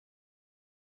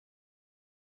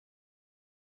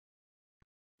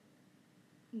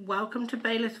Welcome to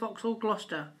Baylis Vauxhall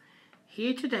Gloucester.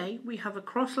 Here today we have a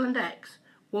Crossland X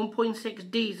 1.6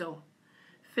 diesel,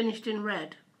 finished in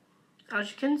red.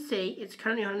 As you can see, it's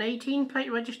currently on an 18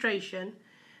 plate registration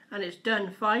and it's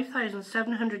done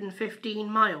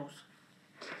 5,715 miles.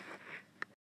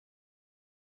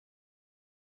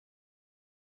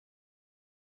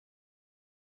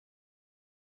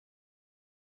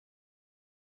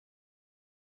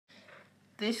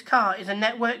 This car is a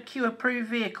Network Q approved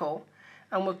vehicle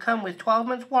and will come with 12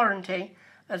 months warranty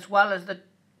as well as the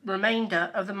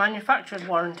remainder of the manufacturer's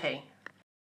warranty.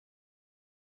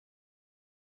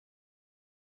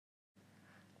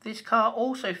 This car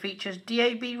also features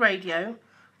DAB radio,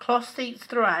 cloth seats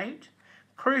throughout,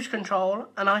 cruise control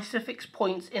and ISOFIX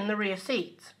points in the rear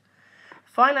seats.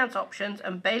 Finance options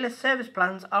and Baylis service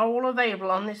plans are all available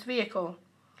on this vehicle.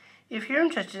 If you're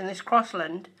interested in this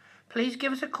Crossland, please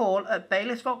give us a call at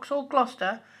Baylis Vauxhall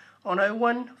Gloucester on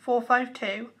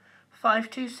 01452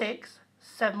 526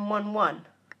 711.